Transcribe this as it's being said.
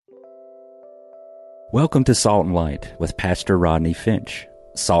Welcome to Salt and Light with Pastor Rodney Finch.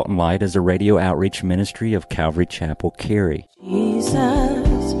 Salt and Light is a radio outreach ministry of Calvary Chapel, Cary.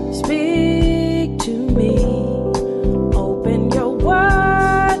 Jesus, speak to me. Open your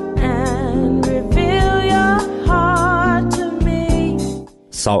word and reveal your heart to me.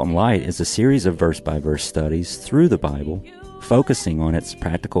 Salt and Light is a series of verse-by-verse studies through the Bible, focusing on its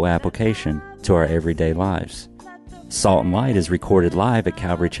practical application to our everyday lives. Salt and Light is recorded live at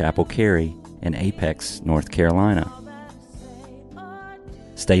Calvary Chapel, Cary in Apex, North Carolina.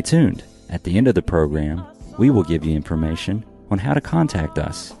 Stay tuned. At the end of the program, we will give you information on how to contact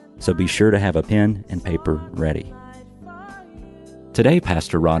us, so be sure to have a pen and paper ready. Today,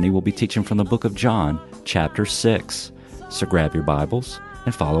 Pastor Rodney will be teaching from the book of John, chapter 6. So grab your Bibles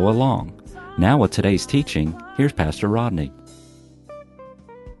and follow along. Now with today's teaching, here's Pastor Rodney.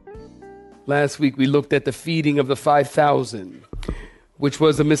 Last week we looked at the feeding of the 5,000, which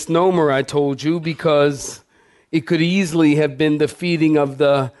was a misnomer, I told you, because it could easily have been the feeding of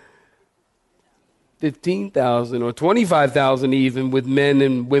the 15,000 or 25,000 even, with men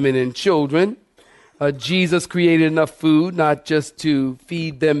and women and children. Jesus created enough food not just to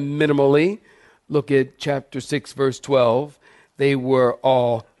feed them minimally. Look at chapter 6, verse 12. They were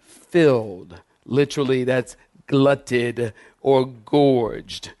all filled. Literally, that's glutted or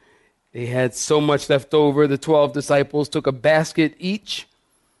gorged. They had so much left over. The 12 disciples took a basket each.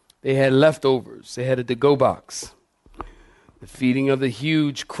 They had leftovers. They had a to-go box. The feeding of the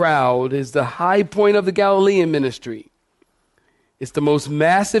huge crowd is the high point of the Galilean ministry. It's the most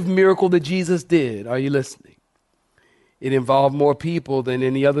massive miracle that Jesus did. Are you listening? It involved more people than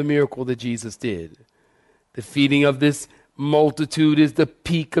any other miracle that Jesus did. The feeding of this multitude is the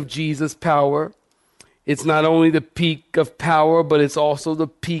peak of Jesus' power. It's not only the peak of power, but it's also the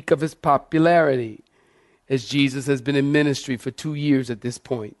peak of his popularity, as Jesus has been in ministry for 2 years at this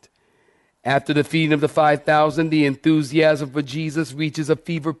point. After the feeding of the 5,000, the enthusiasm for Jesus reaches a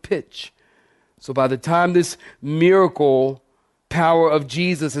fever pitch. So by the time this miracle power of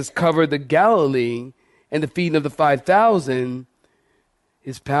Jesus has covered the Galilee and the feeding of the 5,000,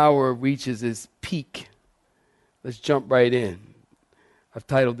 his power reaches its peak. Let's jump right in. I've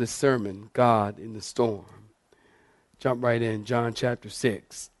titled this sermon, God in the Storm. Jump right in, John chapter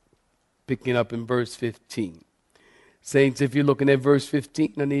 6, picking up in verse 15. Saints, if you're looking at verse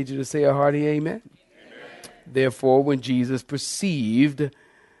 15, I need you to say a hearty amen. Therefore, when Jesus perceived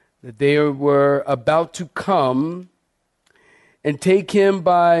that they were about to come and take him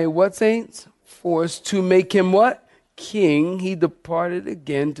by, what, saints? Force, to make him what? King, he departed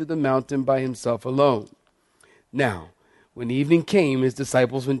again to the mountain by himself alone. Now, when evening came, his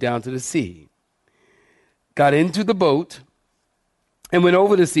disciples went down to the sea, got into the boat, and went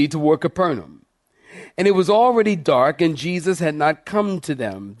over the sea toward Capernaum. And it was already dark, and Jesus had not come to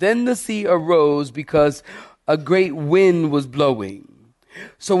them. Then the sea arose because a great wind was blowing.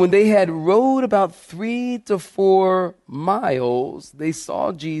 So when they had rowed about 3 to 4 miles, they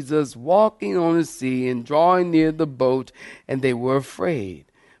saw Jesus walking on the sea and drawing near the boat, and they were afraid.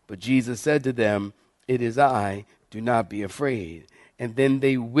 But Jesus said to them, "It is I. Do not be afraid." And then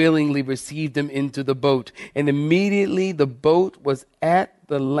they willingly received him into the boat. And immediately the boat was at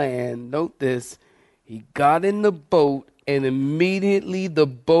the land. Note this. He got in the boat, and immediately the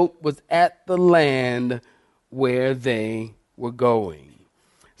boat was at the land where they were going.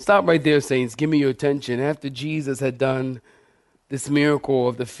 Stop right there, saints. Give me your attention. After Jesus had done this miracle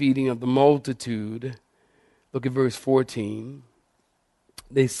of the feeding of the multitude, look at verse 14.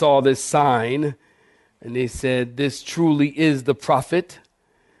 They saw this sign, and they said, "This truly is the prophet."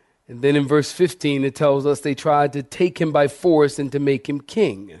 And then in verse 15, it tells us they tried to take him by force and to make him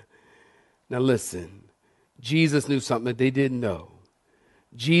king. Now listen, Jesus knew something that they didn't know.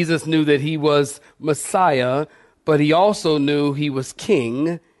 Jesus knew that he was Messiah, but he also knew he was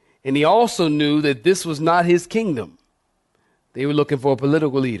king, and he also knew that this was not his kingdom. They were looking for a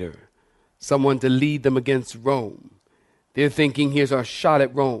political leader, someone to lead them against Rome. They're thinking, here's our shot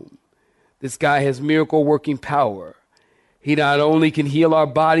at Rome. This guy has miracle-working power. He not only can heal our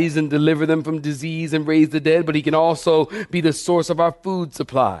bodies and deliver them from disease and raise the dead, but he can also be the source of our food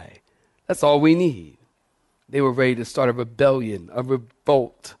supply. That's all we need. They were ready to start a rebellion, a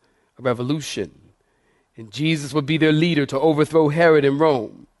revolt, a revolution. And Jesus would be their leader to overthrow Herod in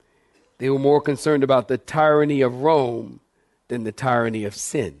Rome. They were more concerned about the tyranny of Rome than the tyranny of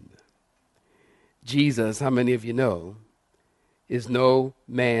sin. Jesus, how many of you know, is no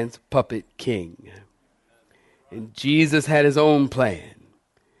man's puppet king. And Jesus had his own plan.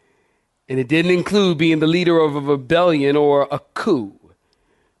 And it didn't include being the leader of a rebellion or a coup.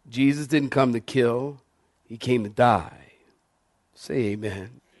 Jesus didn't come to kill. He came to die. Say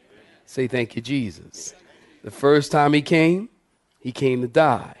amen. Say thank you, Jesus. The first time he came to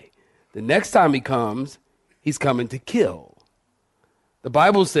die. The next time he comes, he's coming to kill. The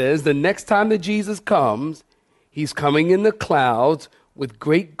Bible says the next time that Jesus comes, he's coming in the clouds with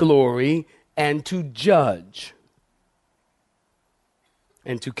great glory and to judge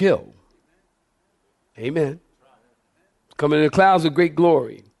and to kill. Amen. Coming in the clouds with great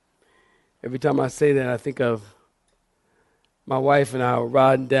glory. Every time I say that, I think of my wife and I were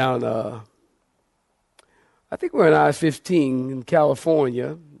riding down, I think we're on I-15 in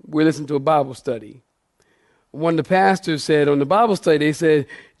California. We're listening to a Bible study. One of the pastors said on the Bible study, they said,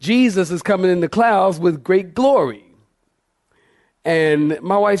 Jesus is coming in the clouds with great glory. And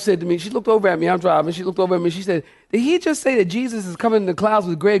my wife said to me, she looked over at me, I'm driving, she looked over at me, she said, did he just say that Jesus is coming in the clouds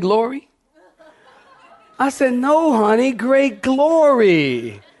with great glory? I said, no, honey, great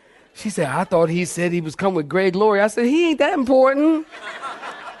glory. She said, I thought he said he was coming with great glory. I said, he ain't that important.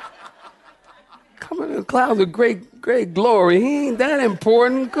 Coming in the clouds with great glory, he ain't that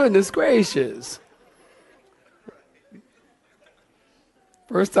important. Goodness gracious.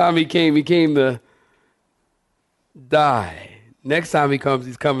 First time he came to die. Next time he comes,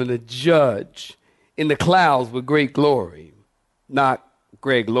 he's coming to judge in the clouds with great glory, not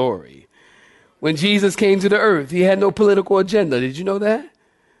great glory. When Jesus came to the earth, he had no political agenda. Did you know that?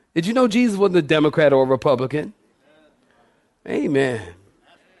 Did you know Jesus wasn't a Democrat or a Republican? Amen.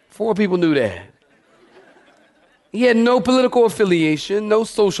 4 people knew that. He had no political affiliation, no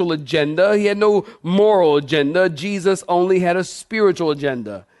social agenda. He had no moral agenda. Jesus only had a spiritual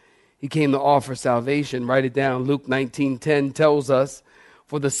agenda. He came to offer salvation. Write it down. Luke 19:10 tells us,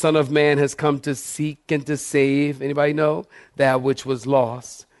 for the Son of Man has come to seek and to save, anybody know, that which was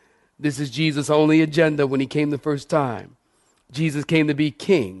lost. This is Jesus' only agenda when he came the first time. Jesus came to be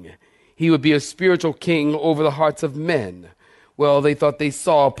king. He would be a spiritual king over the hearts of men. Well, they thought they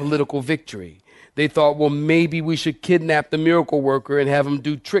saw a political victory. They thought, well, maybe we should kidnap the miracle worker and have him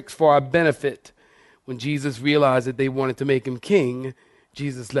do tricks for our benefit. When Jesus realized that they wanted to make him king,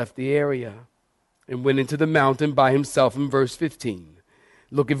 Jesus left the area and went into the mountain by himself in verse 15.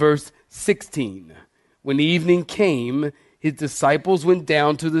 Look at verse 16. When evening came, his disciples went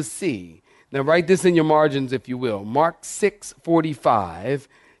down to the sea. Now write this in your margins, if you will. Mark 6:45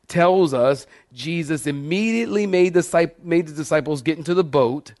 tells us Jesus immediately made the disciples get into the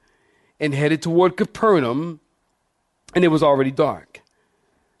boat and headed toward Capernaum, and it was already dark.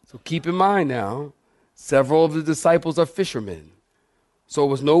 So keep in mind now, several of the disciples are fishermen. So it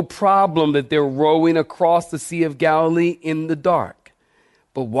was no problem that they're rowing across the Sea of Galilee in the dark.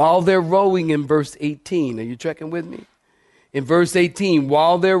 But while they're rowing in verse 18, are you checking with me? In verse 18,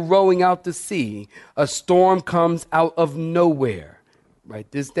 while they're rowing out to sea, a storm comes out of nowhere.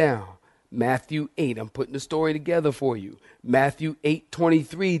 Write this down. Matthew 8, I'm putting the story together for you. Matthew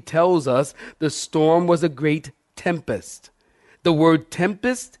 8:23 tells us the storm was a great tempest. The word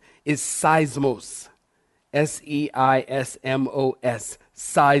tempest is seismos. S-E-I-S-M-O-S.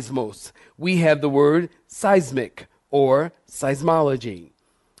 Seismos. We have the word seismic or seismology,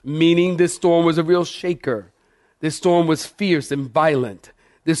 meaning this storm was a real shaker. This storm was fierce and violent.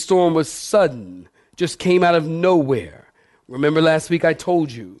 This storm was sudden, just came out of nowhere. Remember last week I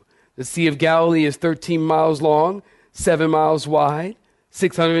told you, the Sea of Galilee is 13 miles long, 7 miles wide,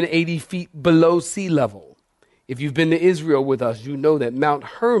 680 feet below sea level. If you've been to Israel with us, you know that Mount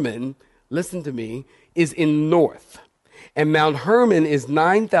Hermon, listen to me, is in north. And Mount Hermon is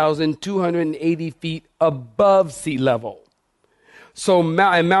 9,280 feet above sea level. So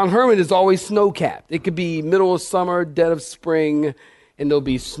Mount Hermon is always snow-capped. It could be middle of summer, dead of spring, and there'll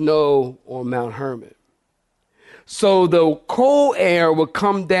be snow on Mount Hermon. So the cold air would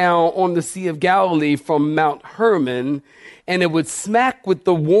come down on the Sea of Galilee from Mount Hermon, and it would smack with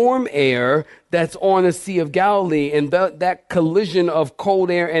the warm air that's on the Sea of Galilee, and that collision of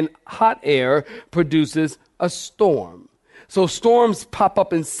cold air and hot air produces a storm. So storms pop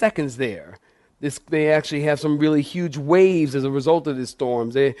up in seconds there. They actually have some really huge waves as a result of these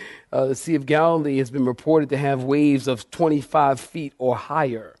storms. The Sea of Galilee has been reported to have waves of 25 feet or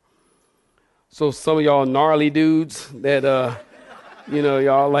higher. So some of y'all gnarly dudes that,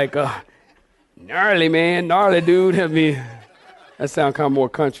 y'all like, gnarly man, gnarly dude. I mean, that sounds kind of more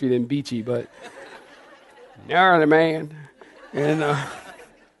country than beachy, but gnarly man. And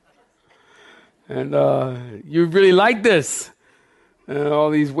you really like this. All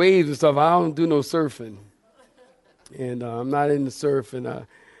these waves and stuff. I don't do no surfing. And I'm not into surfing.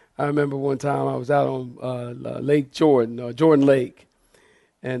 I remember one time I was out on Lake Jordan, Jordan Lake.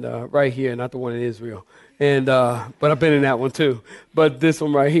 And right here, not the one in Israel. And but I've been in that one too. But this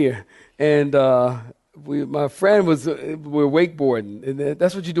one right here. And My friend we're wakeboarding, and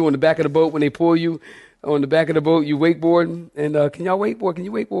that's what you do on the back of the boat when they pull you on the back of the boat. You wakeboarding, and can y'all wakeboard? Can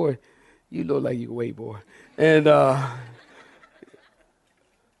you wakeboard? You look like you can wakeboard, and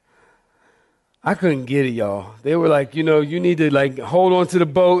I couldn't get it, y'all. They were like, you need to like hold on to the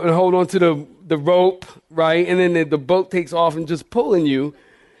boat and hold on to the rope, right? And then the boat takes off and just pulling you,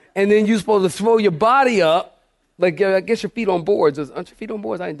 and then you're supposed to throw your body up. Like, I guess your feet on boards. Aren't your feet on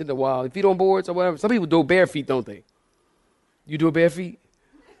boards? I ain't did it in a while. Your feet on boards or whatever. Some people do bare feet, don't they? You do it bare feet?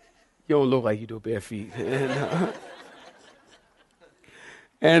 You don't look like you do it bare feet.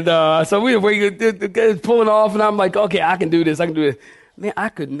 So we were pulling off, and I'm like, okay, I can do this. Man, I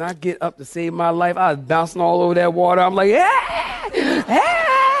could not get up to save my life. I was bouncing all over that water. I'm like, hey,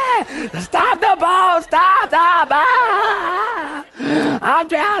 stop the boat, stop the boat. I'm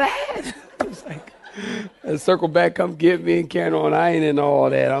drowning. It's like, circle back, come get me and carry on. I ain't into all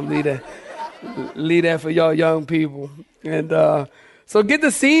that. I'm leave that for y'all young people. And so get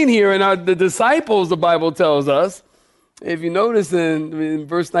the scene here. And the disciples, the Bible tells us, if you notice in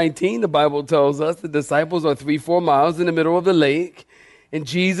verse 19, the Bible tells us the disciples are 3-4 miles in the middle of the lake. And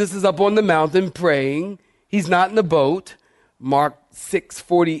Jesus is up on the mountain praying. He's not in the boat. Mark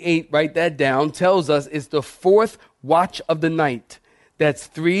 6:48, write that down, tells us it's the fourth watch of the night. That's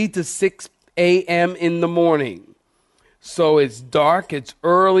 3 to 6 a.m. in the morning. So it's dark, it's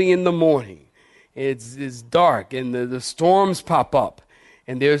early in the morning. It's dark, and the storms pop up,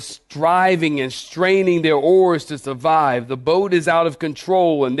 and they're striving and straining their oars to survive. The boat is out of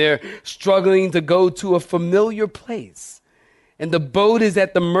control, and they're struggling to go to a familiar place. And the boat is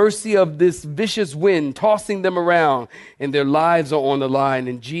at the mercy of this vicious wind, tossing them around, and their lives are on the line,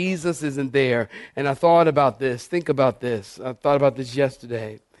 and Jesus isn't there. And I thought about this. Think about this. I thought about this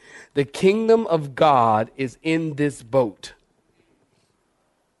yesterday. The kingdom of God is in this boat.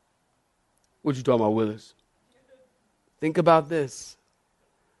 What you talking about, Willis? Think about this.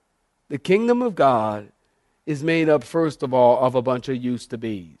 The kingdom of God is made up, first of all, of a bunch of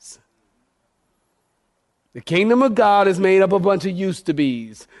used-to-bes. The kingdom of God is made up of a bunch of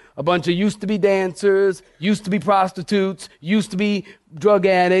used-to-bes. A bunch of used-to-be dancers, used-to-be prostitutes, used-to-be drug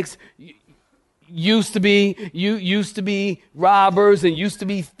addicts, used to be robbers, and used to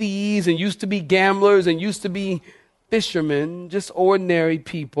be thieves, and used to be gamblers, and used to be fishermen, just ordinary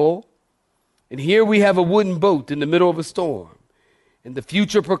people. And here we have a wooden boat in the middle of a storm. And the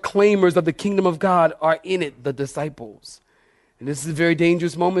future proclaimers of the kingdom of God are in it, the disciples. And this is a very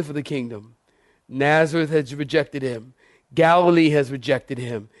dangerous moment for the kingdom. Nazareth has rejected him. Galilee has rejected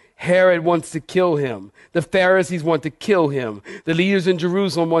him. Herod wants to kill him. The Pharisees want to kill him. The leaders in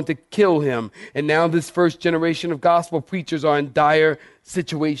Jerusalem want to kill him. And now this first generation of gospel preachers are in dire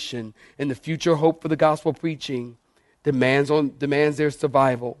situation. And the future hope for the gospel preaching demands their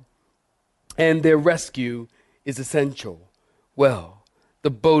survival. And their rescue is essential. Well, the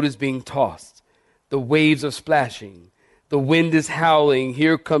boat is being tossed. The waves are splashing. The wind is howling.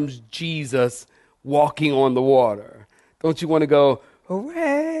 Here comes Jesus walking on the water. Don't you want to go,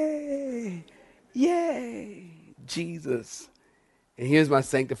 hooray, yay, Jesus. And here's my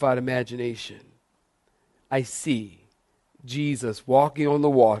sanctified imagination. I see Jesus walking on the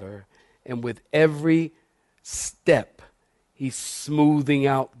water, and with every step, he's smoothing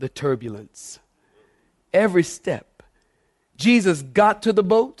out the turbulence. Every step. Jesus got to the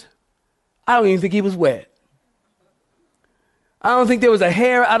boat. I don't even think he was wet. I don't think there was a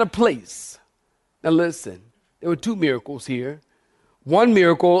hair out of place. Now listen, there were two miracles here. One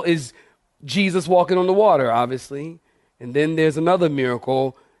miracle is Jesus walking on the water, obviously. And then there's another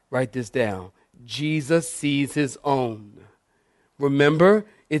miracle. Write this down. Jesus sees his own. Remember,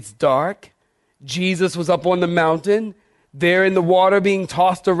 it's dark. Jesus was up on the mountain, there in the water being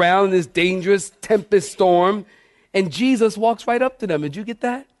tossed around in this dangerous tempest storm. And Jesus walks right up to them. Did you get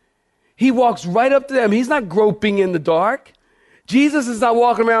that? He walks right up to them. He's not groping in the dark. Jesus is not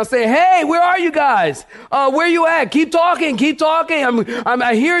walking around saying, hey, where are you guys? Where you at? Keep talking, keep talking.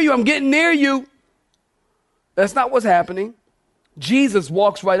 I hear you. I'm getting near you. That's not what's happening. Jesus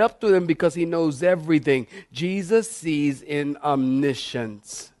walks right up to them because he knows everything. Jesus sees in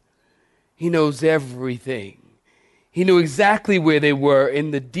omniscience. He knows everything. He knew exactly where they were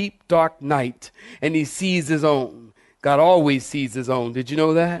in the deep, dark night, and he sees his own. God always sees his own. Did you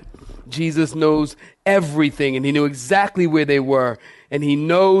know that? Jesus knows everything, and he knew exactly where they were, and he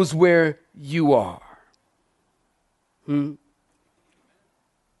knows where you are.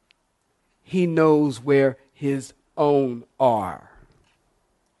 He knows where his own are.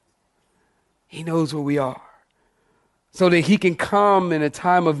 He knows where we are. so that he can come in a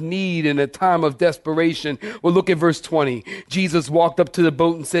time of need, in a time of desperation. Well, look at verse 20. Jesus walked up to the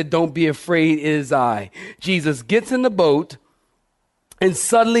boat and said, "Don't be afraid, it is I." Jesus gets in the boat, and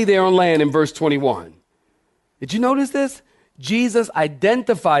suddenly they're on land in verse 21. Did you notice this? Jesus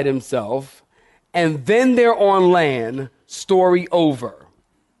identified himself, and then they're on land, story over.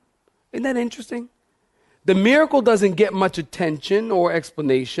 Isn't that interesting? The miracle doesn't get much attention or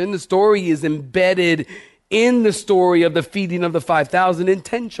explanation. The story is embedded in the story of the feeding of the 5,000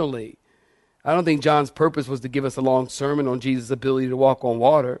 intentionally. I don't think John's purpose was to give us a long sermon on Jesus' ability to walk on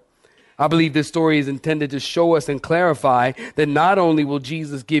water. I believe this story is intended to show us and clarify that not only will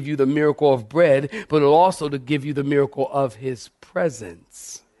Jesus give you the miracle of bread, but also to give you the miracle of his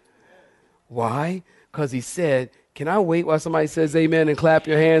presence. Why? Because he said, can I wait while somebody says amen and clap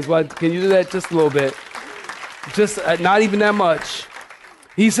your hands? Can you do that just a little bit? Just not even that much.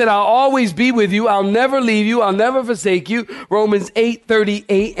 He said, I'll always be with you. I'll never leave you. I'll never forsake you. Romans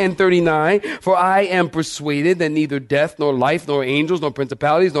 8:38 and 39. For I am persuaded that neither death, nor life, nor angels, nor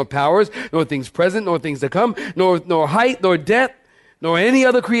principalities, nor powers, nor things present, nor things to come, nor height, nor depth, nor any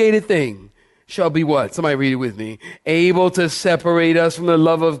other created thing shall be what? Somebody read it with me. Able to separate us from the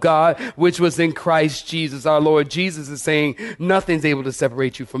love of God, which was in Christ Jesus our Lord. Jesus is saying, nothing's able to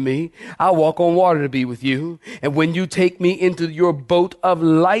separate you from me. I'll walk on water to be with you. And when you take me into your boat of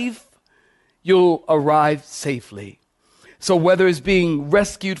life, you'll arrive safely. So whether it's being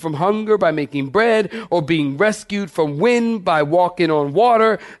rescued from hunger by making bread or being rescued from wind by walking on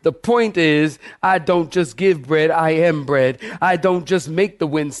water, the point is, I don't just give bread, I am bread. I don't just make the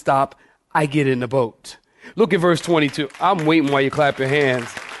wind stop, I get in the boat. Look at verse 22. I'm waiting while you clap your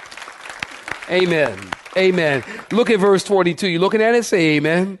hands. Amen. Amen. Look at verse 22. You looking at it? Say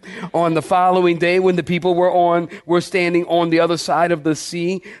amen. On the following day, when the people were standing on the other side of the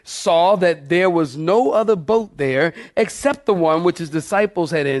sea, saw that there was no other boat there except the one which his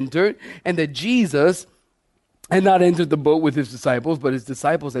disciples had entered, and that Jesus had not entered the boat with his disciples, but his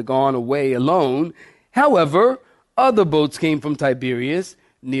disciples had gone away alone. However, other boats came from Tiberias,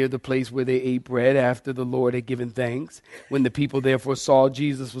 near the place where they ate bread after the Lord had given thanks. When the people therefore saw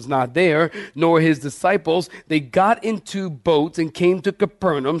Jesus was not there, nor his disciples, they got into boats and came to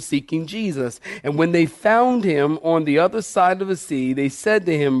Capernaum seeking Jesus. And when they found him on the other side of the sea, they said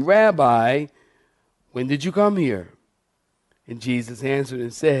to him, Rabbi, when did you come here? And Jesus answered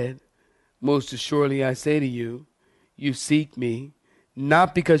and said, most assuredly I say to you, you seek me,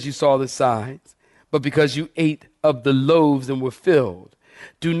 not because you saw the signs, but because you ate of the loaves and were filled.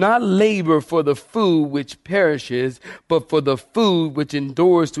 Do not labor for the food which perishes, but for the food which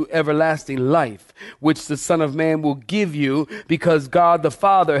endures to everlasting life, which the Son of Man will give you, because God the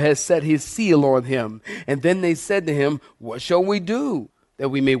Father has set his seal on him. And then they said to him, what shall we do that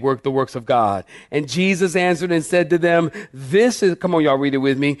we may work the works of God? And Jesus answered and said to them, come on, y'all read it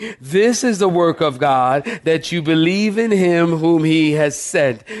with me. This is the work of God, that you believe in him whom he has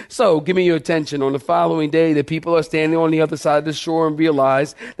sent. So give me your attention. On the following day, the people are standing on the other side of the shore and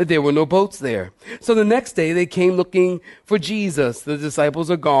realized that there were no boats there. So the next day they came looking for Jesus. The disciples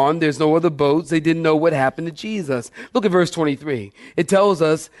are gone. There's no other boats. They didn't know what happened to Jesus. Look at verse 23. It tells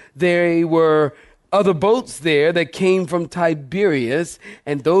us there were other boats there that came from Tiberias,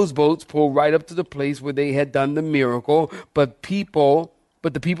 and those boats pulled right up to the place where they had done the miracle, but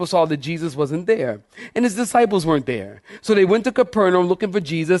the people saw that Jesus wasn't there, and his disciples weren't there. So they went to Capernaum looking for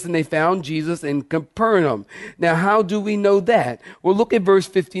Jesus, and they found Jesus in Capernaum. Now, how do we know that? Well, look at verse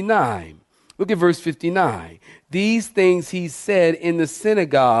 59. Look at verse 59. These things he said in the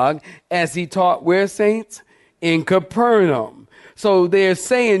synagogue as he taught, where, saints? In Capernaum. So they're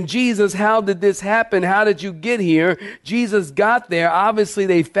saying, Jesus, how did this happen? How did you get here? Jesus got there. Obviously,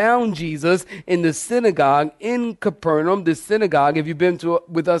 they found Jesus in the synagogue in Capernaum. The synagogue, if you've been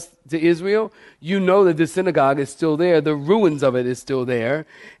with us to Israel, you know that the synagogue is still there. The ruins of it is still there.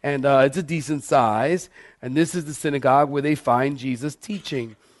 And it's a decent size. And this is the synagogue where they find Jesus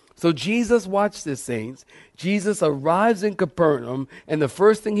teaching. So Jesus, watch this, saints. Jesus arrives in Capernaum, and the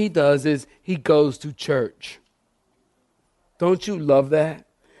first thing he does is he goes to church. Don't you love that?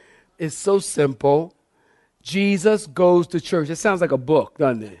 It's so simple. Jesus goes to church. It sounds like a book,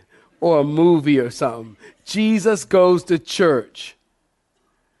 doesn't it? Or a movie or something. Jesus goes to church.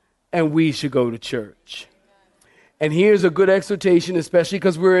 And we should go to church. And here's a good exhortation, especially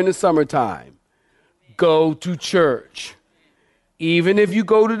because we're in the summertime. Go to church. Even if you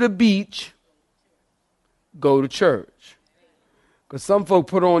go to the beach, go to church. Because some folk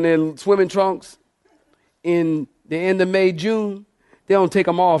put on their swimming trunks in the end of May, June. They don't take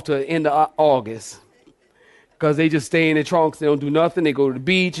them off till the end of August. because they just stay in their trunks. They don't do nothing. They go to the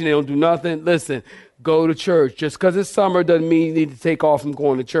beach and they don't do nothing. Listen, go to church. Just because it's summer doesn't mean you need to take off from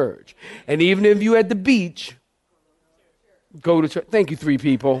going to church. And even if you're at the beach, go to church. Thank you, 3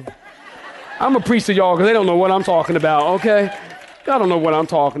 people. I'm going to preach to y'all because they don't know what I'm talking about, okay? Y'all don't know what I'm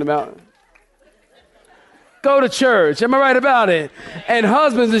talking about. Go to church. Am I right about it? And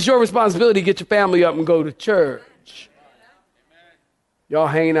husbands, it's your responsibility to get your family up and go to church. Y'all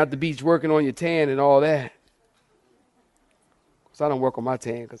hanging out the beach working on your tan and all that. Because I don't work on my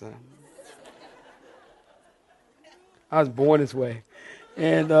tan because I was born this way.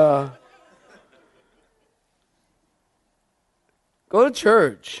 And go to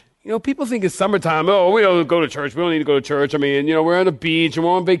church. You know, people think it's summertime. Oh, we don't go to church. We don't need to go to church. I mean, you know, we're on the beach and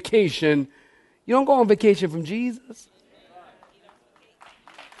we're on vacation. You don't go on vacation from Jesus.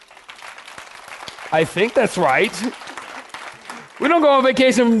 I think that's right. We don't go on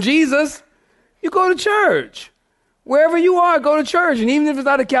vacation from Jesus. You go to church. Wherever you are, go to church. And even if it's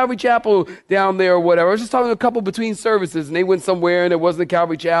not a Calvary Chapel down there or whatever. I was just talking to a couple between services, and they went somewhere, and there wasn't a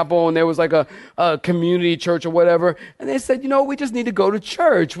Calvary Chapel, and there was like a community church or whatever. And they said, you know, we just need to go to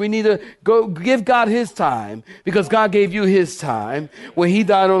church. We need to go give God his time, because God gave you his time. When he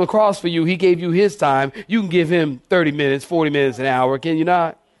died on the cross for you, he gave you his time. You can give him 30 minutes, 40 minutes, an hour. Can you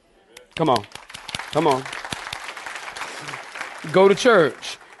not? Come on. Come on. Go to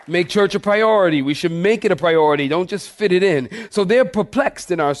church. Make church a priority. We should make it a priority. Don't just fit it in. So they're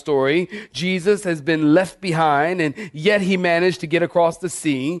perplexed in our story. Jesus has been left behind, and yet he managed to get across the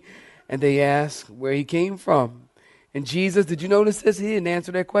sea. And they ask where he came from. And Jesus, did you notice this? He didn't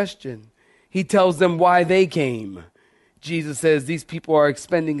answer their question. He tells them why they came. Jesus says, these people are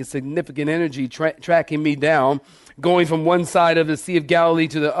expending a significant energy tracking me down, going from one side of the Sea of Galilee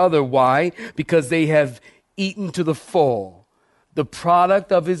to the other. Why? Because they have eaten to the full. The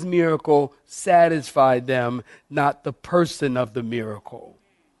product of his miracle satisfied them, not the person of the miracle.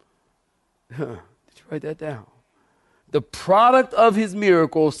 Did you write that down? The product of his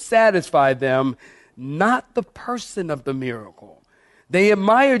miracle satisfied them, not the person of the miracle. They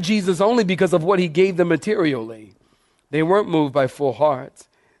admired Jesus only because of what he gave them materially. They weren't moved by full hearts.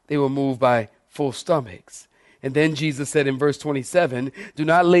 They were moved by full stomachs. And then Jesus said in verse 27, do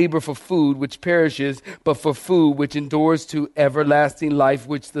not labor for food which perishes, but for food which endures to everlasting life,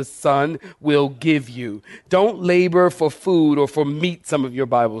 which the Son will give you. Don't labor for food or for meat, some of your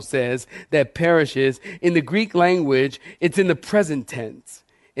Bible says, that perishes. In the Greek language, it's in the present tense,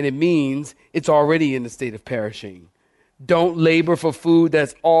 and it means it's already in the state of perishing. Don't labor for food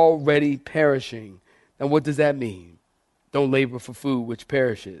that's already perishing. Now, what does that mean? Don't labor for food which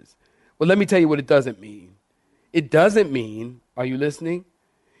perishes. Well, let me tell you what it doesn't mean. It doesn't mean, are you listening?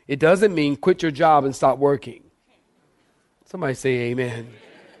 It doesn't mean quit your job and stop working. Somebody say amen.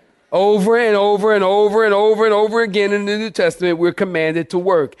 Over and over and over and over and over again in the New Testament, we're commanded to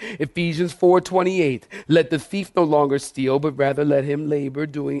work. Ephesians 4:28, let the thief no longer steal, but rather let him labor,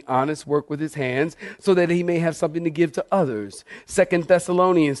 doing honest work with his hands, so that he may have something to give to others. 2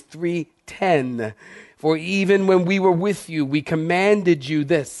 Thessalonians 3:10, for even when we were with you, we commanded you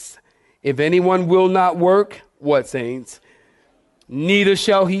this, if anyone will not work, what, saints? Neither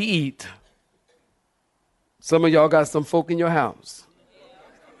shall he eat. Some of y'all got some folk in your house.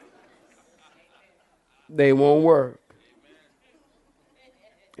 They won't work.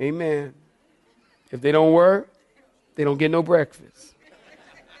 Amen. If they don't work, they don't get no breakfast.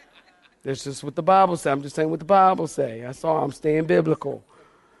 That's just what the Bible says. I'm just saying what the Bible says. That's all. I'm staying biblical.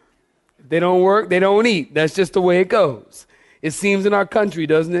 If they don't work, they don't eat. That's just the way it goes. It seems in our country,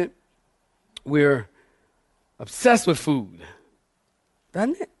 doesn't it? We're obsessed with food,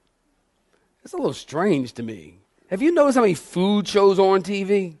 doesn't it? It's a little strange to me. Have you noticed how many food shows are on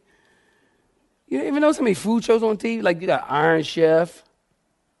TV? You even notice how many food shows on TV? Like you got Iron Chef,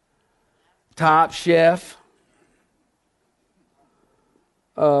 Top Chef.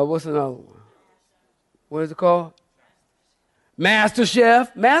 What's another one? What is it called? Master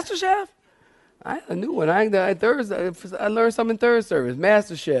Chef. Master Chef? I knew one. I learned something in third service.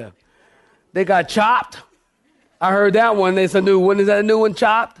 Master Chef. They got Chopped. I heard that one. It's a new one. Is that a new one,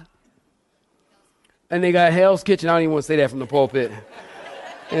 Chopped? And they got Hell's Kitchen. I don't even want to say that from the pulpit.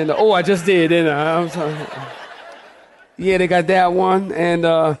 And I just did, didn't I? I'm sorry. Yeah, they got that one. And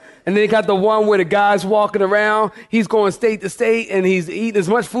then they got the one where the guy's walking around. He's going state to state, and he's eating as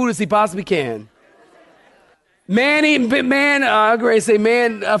much food as he possibly can. Man eating man. I'm going to say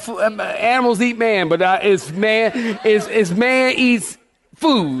man. Animals eat man, but it's man. It's man eats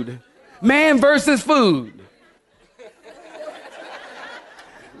food. Man versus food.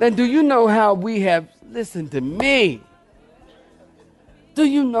 Then do you know how we have, listen to me. Do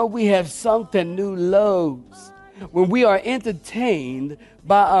you know we have sunk to new lows when we are entertained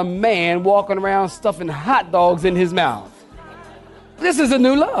by a man walking around stuffing hot dogs in his mouth? This is a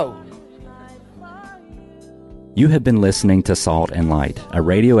new low. You have been listening to Salt and Light, a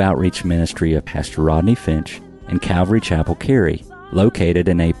radio outreach ministry of Pastor Rodney Finch and Calvary Chapel, Cary, located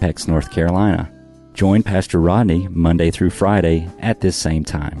in Apex, North Carolina. Join Pastor Rodney Monday through Friday at this same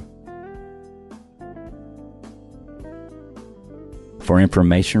time. For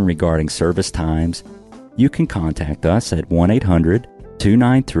information regarding service times, you can contact us at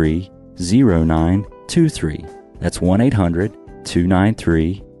 1-800-293-0923. That's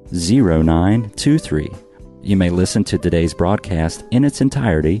 1-800-293-0923. You may listen to today's broadcast in its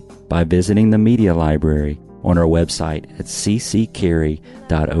entirety by visiting the media library on our website at cccary.org.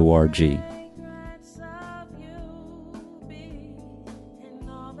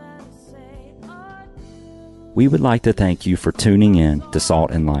 We would like to thank you for tuning in to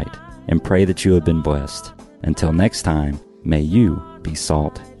Salt and Light and pray that you have been blessed. Until next time, may you be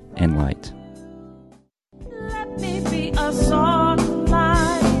salt and light.